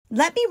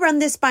Let me run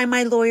this by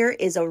my lawyer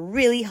is a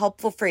really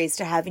helpful phrase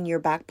to have in your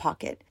back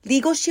pocket.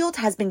 Legal Shield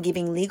has been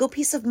giving legal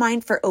peace of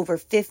mind for over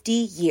 50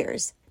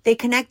 years. They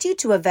connect you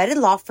to a vetted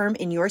law firm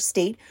in your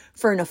state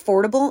for an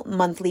affordable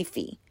monthly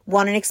fee.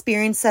 Want an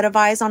experienced set of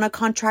eyes on a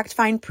contract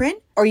fine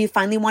print? Or you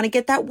finally want to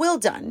get that will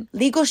done?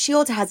 Legal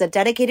Shield has a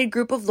dedicated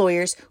group of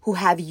lawyers who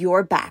have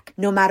your back,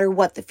 no matter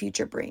what the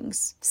future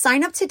brings.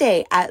 Sign up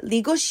today at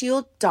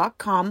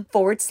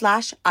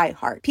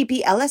LegalShield.com/iHeart.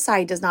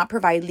 PPLSI does not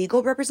provide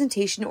legal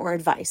representation or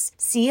advice.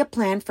 See a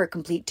plan for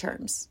complete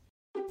terms.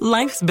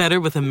 Life's better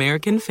with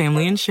American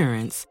Family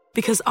Insurance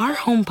because our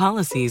home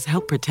policies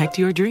help protect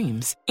your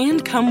dreams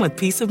and come with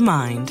peace of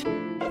mind.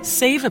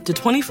 Save up to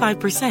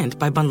 25%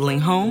 by bundling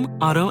home,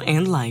 auto,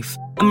 and life.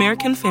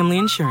 American Family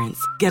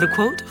Insurance. Get a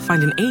quote,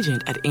 find an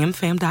agent at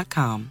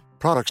amfam.com.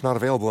 Products not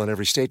available in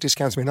every state.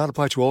 Discounts may not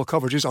apply to all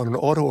coverages on an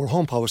auto or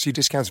home policy.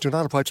 Discounts do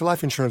not apply to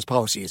life insurance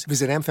policies.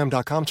 Visit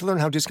amfam.com to learn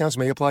how discounts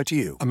may apply to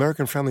you.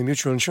 American Family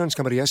Mutual Insurance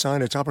Company, SI,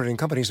 and its operating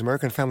companies,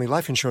 American Family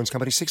Life Insurance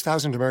Company,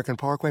 6000 American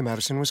Parkway,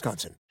 Madison,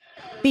 Wisconsin.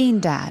 Bean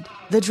Dad,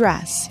 The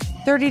Dress,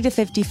 30 to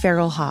 50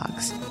 Feral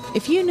Hogs.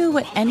 If you knew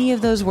what any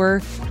of those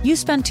were, you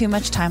spend too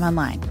much time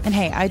online. And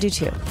hey, I do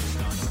too.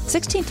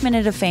 16th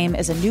Minute of Fame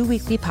is a new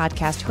weekly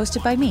podcast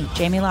hosted by me,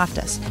 Jamie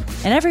Loftus.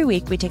 And every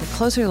week we take a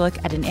closer look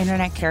at an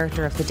internet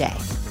character of the day.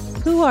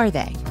 Who are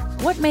they?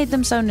 What made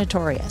them so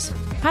notorious?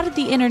 How did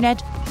the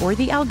internet or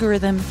the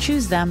algorithm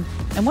choose them?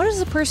 And what does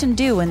a person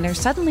do when they're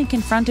suddenly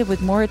confronted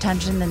with more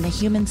attention than the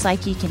human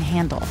psyche can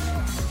handle?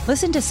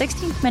 Listen to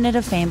 16th Minute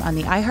of Fame on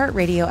the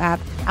iHeartRadio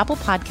app, Apple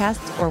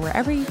Podcasts, or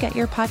wherever you get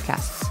your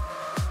podcasts.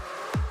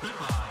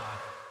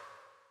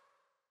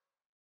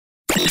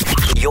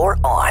 You're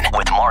on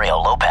with Mario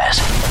Lopez.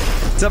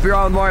 What's up, you're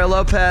on with Mario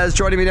Lopez.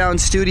 Joining me now in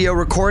studio,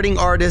 recording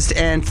artist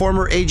and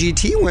former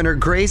AGT winner,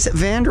 Grace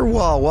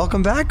VanderWaal.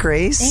 Welcome back,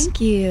 Grace. Thank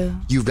you.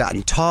 You've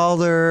gotten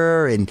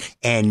taller and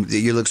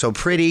you look so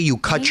pretty. You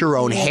cut your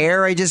own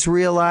hair, I just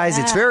realized.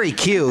 Yeah. It's very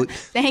cute.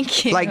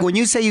 Thank you. Like, when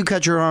you say you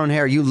cut your own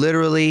hair, you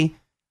literally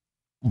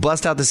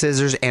bust out the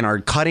scissors and are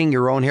cutting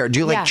your own hair.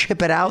 Do you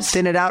chip it out,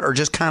 thin it out, or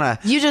just kind of...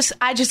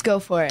 I just go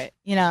for it,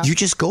 you know? You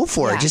just go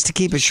for it, just to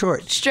keep it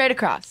short. Straight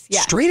across,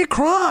 yeah. Straight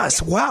across.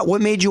 Wow.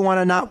 What made you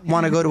not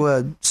want to go to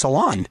a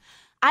salon?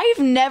 I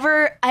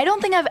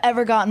don't think I've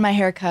ever gotten my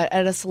hair cut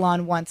at a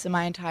salon once in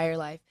my entire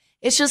life.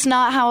 It's just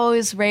not how I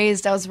was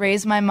raised. I was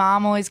raised my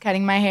mom always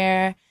cutting my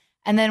hair.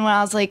 And then when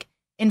I was like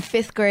in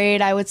 5th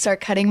grade, I would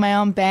start cutting my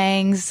own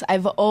bangs.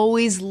 I've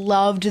always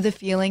loved the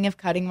feeling of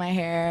cutting my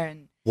hair.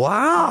 And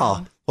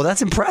wow. Well,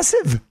 that's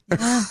impressive.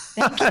 Yeah,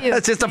 thank you.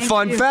 That's just a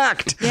fun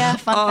fact. Yeah,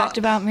 fun fact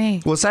about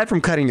me. Well, aside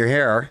from cutting your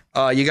hair,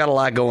 you got a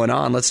lot going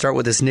on. Let's start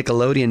with this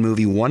Nickelodeon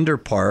movie, Wonder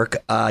Park.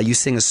 You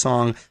sing the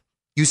song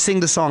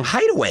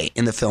Hideaway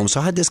in the film.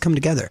 So how'd this come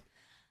together?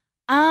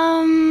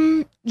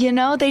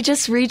 They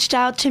just reached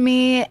out to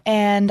me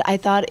and I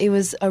thought it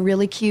was a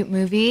really cute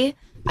movie.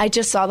 I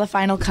just saw the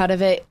final cut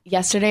of it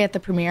yesterday at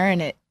the premiere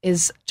and it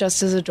is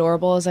just as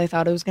adorable as I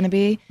thought it was going to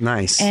be.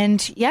 Nice.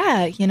 And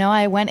yeah,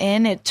 I went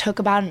in, it took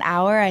about an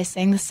hour. I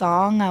sang the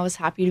song. I was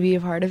happy to be a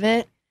part of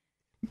it.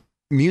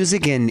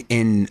 Music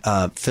in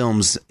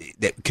films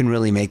that can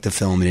really make the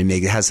film and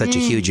it has such a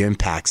huge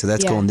impact. So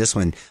that's cool. And this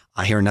one,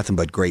 I hear nothing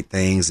but great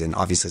things. And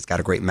obviously it's got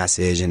a great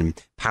message and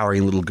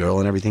empowering little girl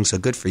and everything. So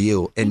good for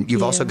you. And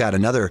you've also got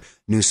another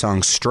new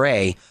song,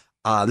 Stray.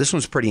 This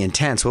one's pretty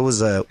intense. What was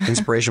the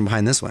inspiration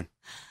behind this one?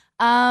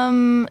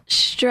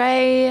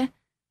 Stray,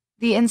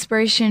 the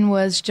inspiration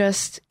was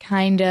just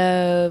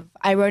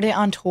I wrote it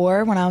on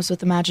tour when I was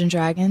with Imagine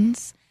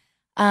Dragons.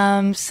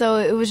 So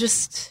it was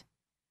just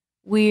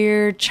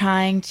weird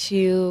trying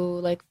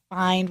to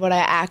find what I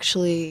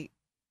actually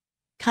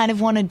kind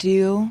of want to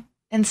do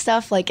and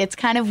stuff. Like, it's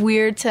kind of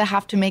weird to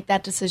have to make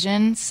that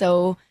decision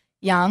so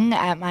young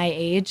at my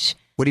age.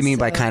 What do you mean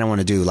by kind of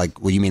want to do?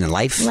 Like, what do you mean in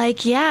life?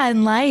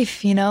 In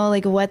life,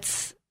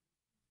 what's...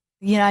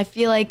 I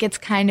feel like it's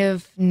kind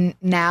of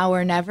now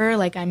or never.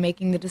 Like, I'm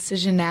making the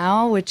decision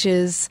now, which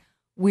is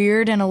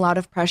weird and a lot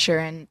of pressure.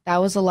 And that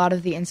was a lot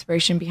of the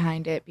inspiration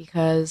behind it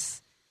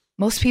because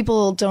most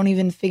people don't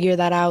even figure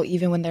that out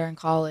even when they're in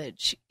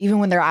college, even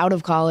when they're out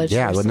of college.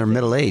 Yeah, when they're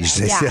middle-aged.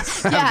 They still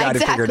have got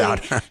it figured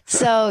out.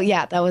 So,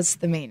 yeah, that was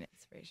the main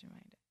inspiration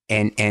behind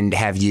it. And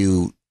have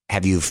you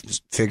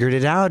figured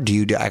it out? Do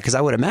you? Because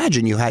I would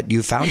imagine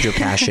you found your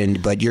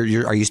passion, but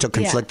are you still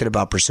conflicted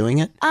about pursuing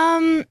it?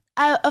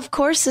 Of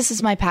course, this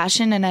is my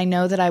passion, and I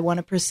know that I want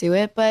to pursue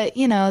it. But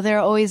there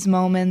are always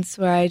moments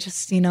where I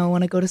just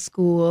want to go to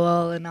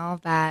school and all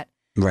of that.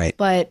 Right.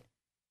 But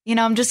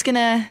I'm just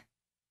gonna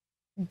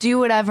do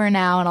whatever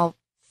now, and I'll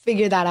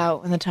figure that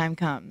out when the time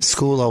comes.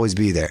 School will always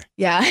be there.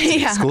 Yeah.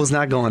 School's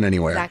not going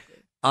anywhere. Exactly.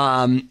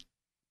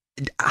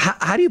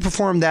 How do you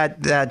perform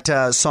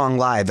that song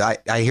live?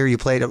 I hear you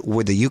played it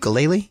with the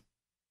ukulele.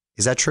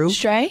 Is that true?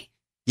 Stray?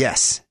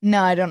 Yes.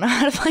 No, I don't know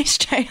how to play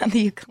Stray on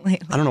the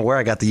ukulele. I don't know where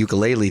I got the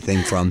ukulele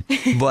thing from,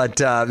 but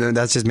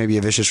that's just maybe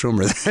a vicious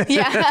rumor.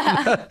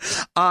 Yeah.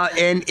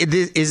 And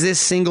is this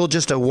single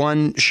just a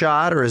one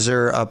shot, or is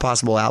there a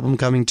possible album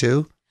coming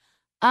too?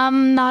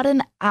 Not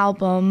an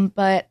album,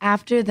 but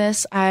after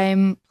this,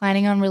 I'm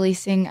planning on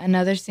releasing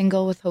another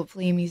single with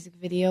hopefully a music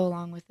video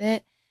along with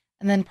it.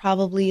 And then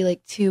probably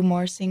like 2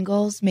 more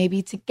singles,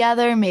 maybe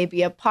together,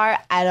 maybe apart.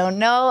 I don't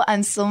know.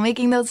 I'm still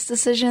making those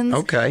decisions.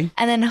 Okay.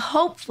 And then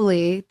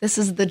hopefully, this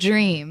is the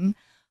dream.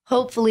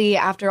 Hopefully,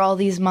 after all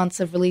these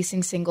months of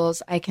releasing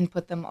singles, I can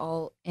put them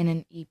all in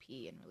an EP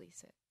and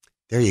release it.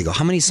 There you go.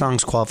 How many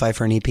songs qualify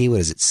for an EP?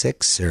 What is it,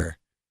 6 or?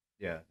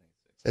 Yeah.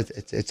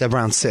 It's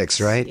around 6,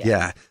 right?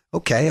 Yeah.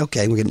 Okay.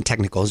 We're getting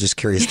technical. Just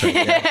curious.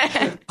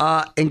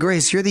 And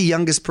Grace, you're the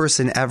youngest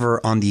person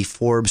ever on the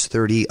Forbes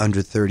 30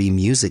 Under 30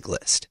 music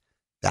list.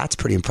 That's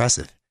pretty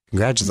impressive.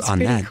 Congratulations on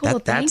that. Cool.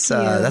 That's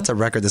a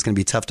record that's going to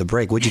be tough to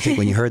break. What did you think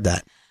when you heard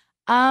that?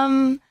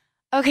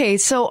 Okay,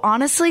 so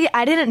honestly,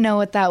 I didn't know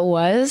what that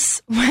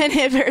was when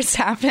it first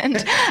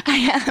happened.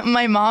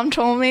 My mom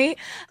told me,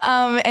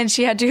 and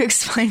she had to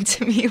explain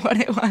to me what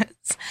it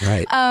was.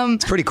 Right.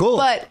 It's pretty cool.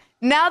 But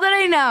now that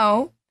I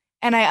know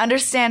and I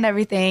understand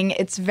everything,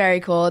 it's very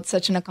cool. It's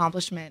such an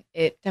accomplishment.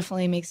 It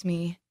definitely makes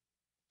me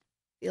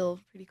feel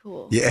pretty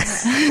cool. Yeah.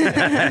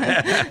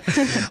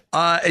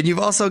 And you've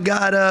also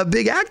got a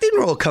big acting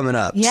role coming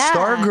up. Yeah.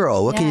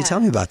 Stargirl. What can you tell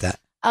me about that?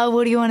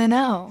 What do you want to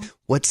know?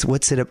 What's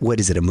it?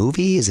 What is it? A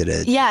movie? Is it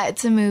a? Yeah,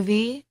 it's a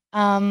movie.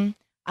 I'm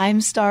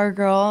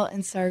Stargirl in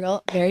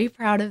Stargirl. Very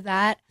proud of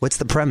that. What's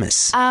the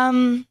premise?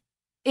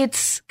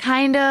 It's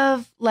kind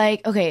of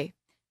like, okay,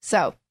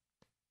 so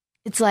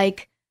it's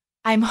like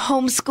I'm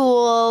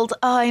homeschooled.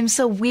 Oh, I'm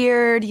so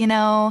weird, you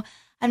know.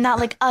 I'm not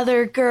like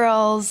other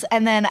girls.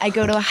 And then I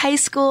go to a high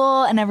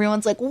school and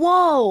everyone's like,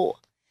 whoa,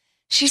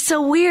 she's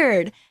so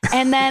weird.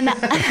 And then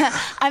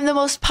I'm the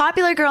most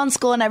popular girl in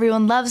school and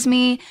everyone loves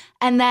me.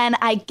 And then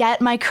I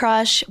get my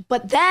crush.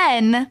 But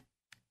then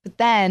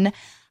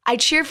I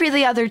cheer for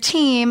the other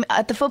team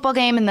at the football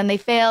game and then they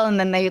fail and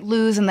then they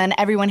lose and then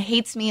everyone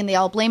hates me and they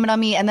all blame it on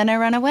me. And then I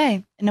run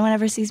away and no one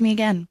ever sees me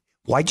again.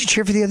 Why'd you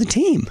cheer for the other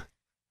team?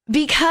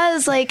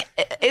 Because like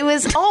it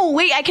was,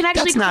 I can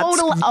actually quote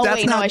a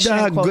line. That's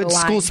not good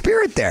school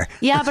spirit there.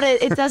 Yeah, but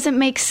it doesn't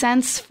make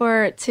sense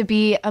to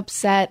be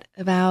upset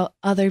about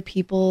other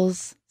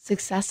people's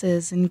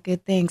successes and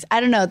good things.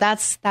 I don't know.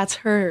 That's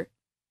her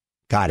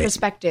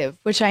perspective,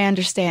 which I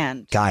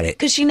understand. Got it.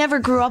 Because she never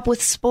grew up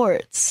with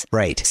sports.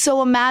 Right.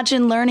 So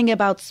imagine learning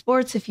about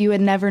sports if you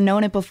had never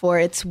known it before.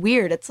 It's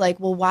weird. It's like,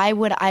 well, why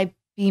would I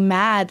be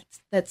mad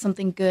that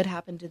something good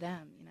happened to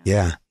them? You know?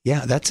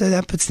 Yeah.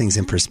 That puts things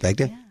in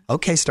perspective. Yeah.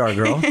 Okay,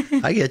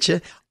 Stargirl, I get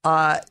you.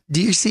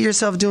 Do you see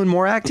yourself doing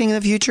more acting in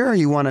the future, or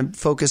you want to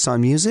focus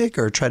on music,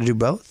 or try to do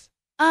both?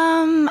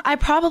 I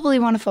probably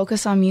want to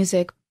focus on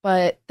music,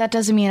 but that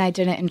doesn't mean I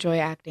didn't enjoy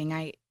acting.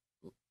 I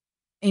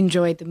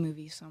enjoyed the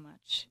movie so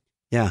much.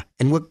 Yeah.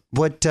 And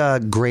what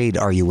grade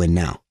are you in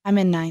now? I'm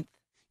in 9th.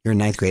 You're in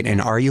 9th grade.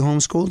 And are you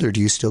homeschooled, or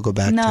do you still go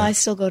back? No, I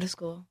still go to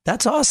school.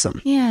 That's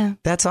awesome. Yeah.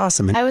 That's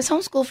awesome. And I was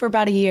homeschooled for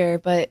about a year,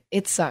 but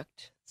it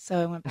sucked. So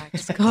I went back to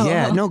school.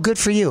 Yeah, no, good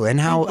for you. And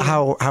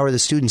how are the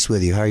students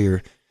with you?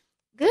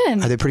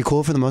 Good. Are they pretty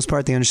cool for the most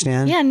part? They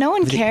understand? Yeah, no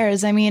one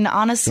cares. I mean,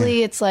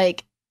 honestly, It's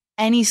like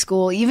any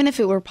school, even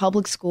if it were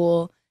public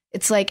school,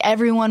 it's like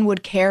everyone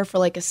would care for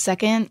like a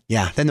second.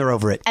 Yeah, then they're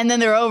over it. And then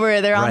they're over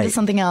it. They're on to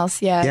something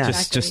else. Yeah,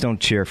 exactly. Just don't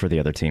cheer for the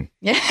other team.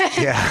 Yeah.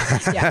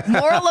 Yeah.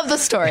 Moral of the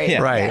story.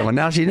 Yeah. Right. Yeah. Well,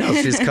 now she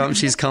knows.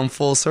 She's come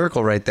full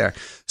circle right there.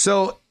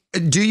 So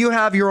do you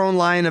have your own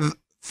line of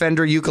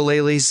Fender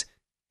ukuleles?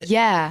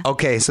 Yeah.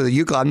 Okay, so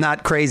the I'm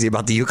not crazy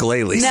about the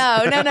ukuleles.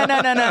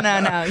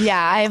 No.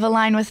 Yeah, I have a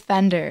line with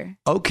Fender.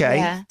 Okay.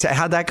 Yeah.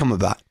 How'd that come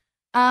about?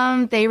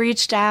 They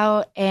reached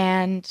out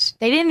and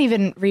they didn't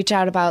even reach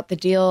out about the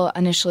deal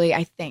initially,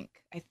 I think.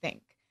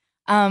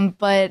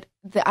 But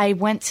I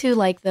went to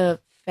like the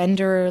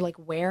Fender like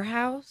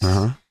warehouse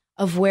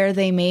of where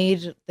they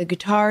made the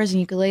guitars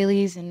and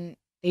ukuleles, and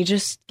they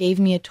just gave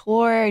me a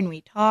tour and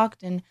we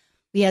talked and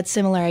we had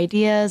similar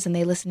ideas and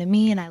they listened to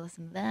me and I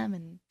listened to them,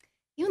 and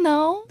you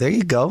know. There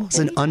you go. It's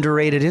an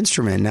underrated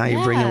instrument. Now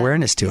you're bringing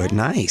awareness to it.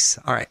 Nice.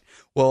 All right.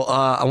 Well,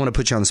 I want to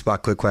put you on the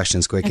spot. Quick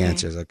questions, quick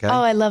answers, okay?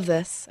 Oh, I love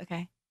this.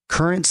 Okay.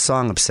 Current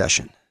song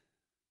obsession.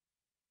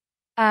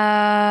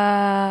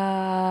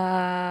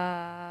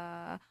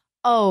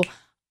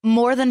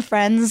 More Than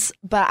Friends,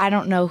 but I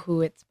don't know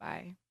who it's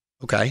by.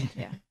 Okay.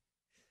 Yeah.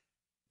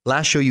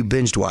 Last show you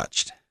binged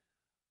watched?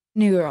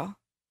 New Girl.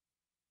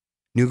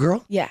 New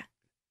Girl? Yeah.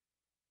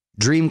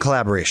 Dream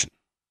collaboration?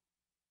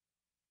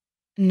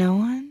 No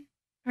one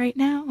right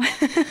now.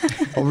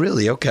 Oh,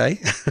 really? Okay.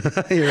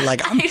 You're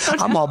like,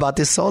 I'm all about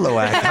this solo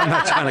act. I'm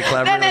not trying to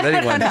collaborate with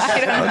anyone.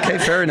 Okay,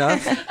 fair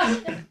enough.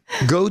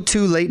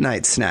 Go-to late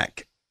night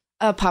snack?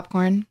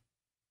 Popcorn.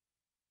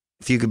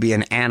 If you could be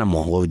an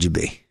animal, what would you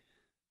be?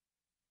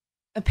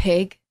 A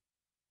pig,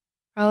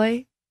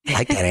 probably. I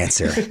like that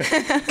answer.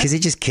 Because they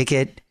just kick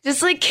it.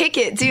 Just like kick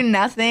it, do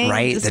nothing.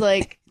 Right. Just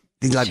they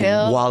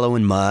chill. wallow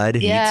in mud.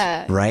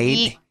 Yeah. Right.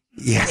 Eat.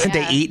 Yeah,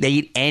 they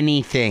eat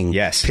anything.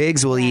 Yes.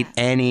 Pigs will eat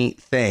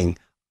anything.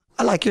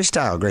 I like your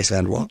style, Grace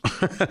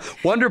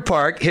VanderWaal. Wonder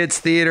Park hits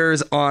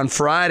theaters on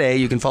Friday.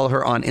 You can follow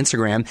her on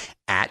Instagram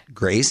at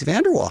Grace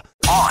Vanderwall.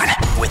 On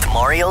with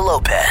Mario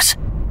Lopez.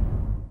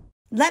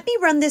 Let me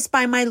run this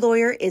by my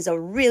lawyer is a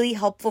really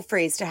helpful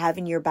phrase to have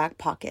in your back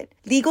pocket.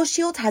 Legal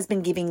Shield has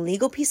been giving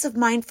legal peace of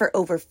mind for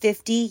over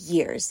 50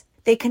 years.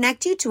 They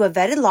connect you to a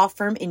vetted law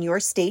firm in your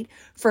state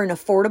for an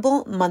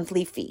affordable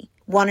monthly fee.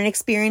 Want an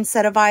experienced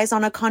set of eyes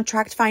on a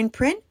contract fine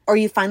print? Or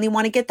you finally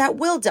want to get that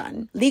will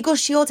done? Legal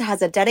Shield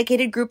has a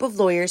dedicated group of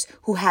lawyers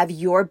who have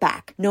your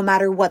back, no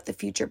matter what the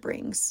future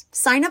brings.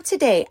 Sign up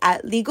today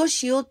at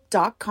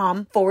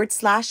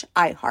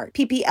LegalShield.com/iHeart.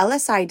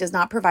 PPLSI does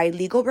not provide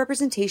legal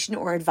representation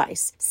or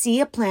advice. See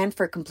a plan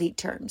for complete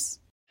terms.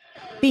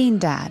 Bean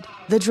Dad,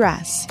 The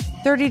Dress,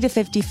 30 to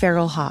 50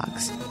 Feral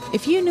Hogs.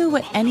 If you knew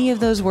what any of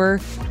those were,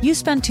 you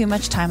spend too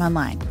much time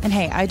online. And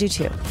hey, I do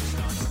too.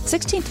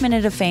 16th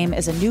Minute of Fame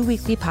is a new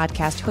weekly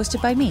podcast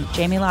hosted by me,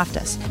 Jamie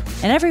Loftus.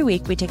 And every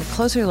week we take a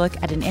closer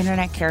look at an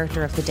internet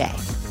character of the day.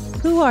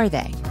 Who are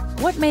they?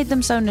 What made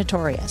them so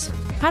notorious?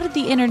 How did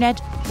the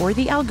internet or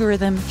the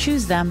algorithm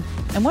choose them?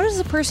 And what does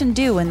a person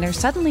do when they're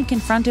suddenly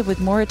confronted with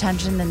more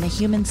attention than the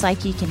human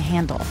psyche can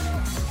handle?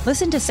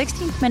 Listen to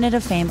 16th Minute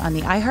of Fame on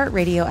the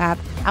iHeartRadio app,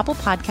 Apple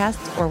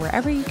Podcasts, or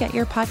wherever you get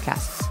your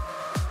podcasts.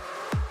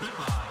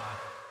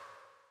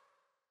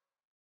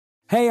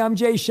 Hey, I'm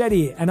Jay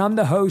Shetty, and I'm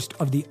the host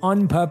of the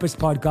On Purpose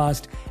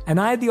podcast, and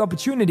I had the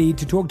opportunity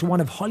to talk to one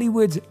of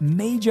Hollywood's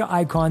major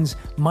icons,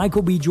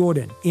 Michael B.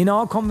 Jordan. In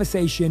our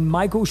conversation,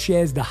 Michael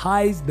shares the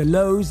highs, the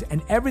lows,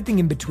 and everything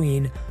in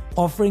between,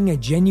 offering a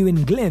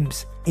genuine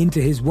glimpse into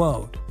his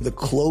world. The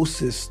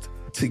closest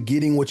to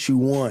getting what you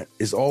want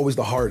is always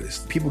the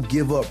hardest. People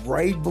give up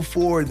right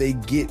before they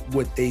get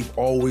what they've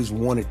always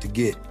wanted to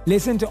get.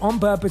 Listen to On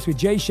Purpose with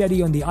Jay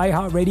Shetty on the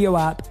iHeartRadio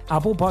app,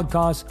 Apple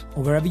Podcasts,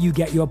 or wherever you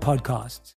get your podcasts.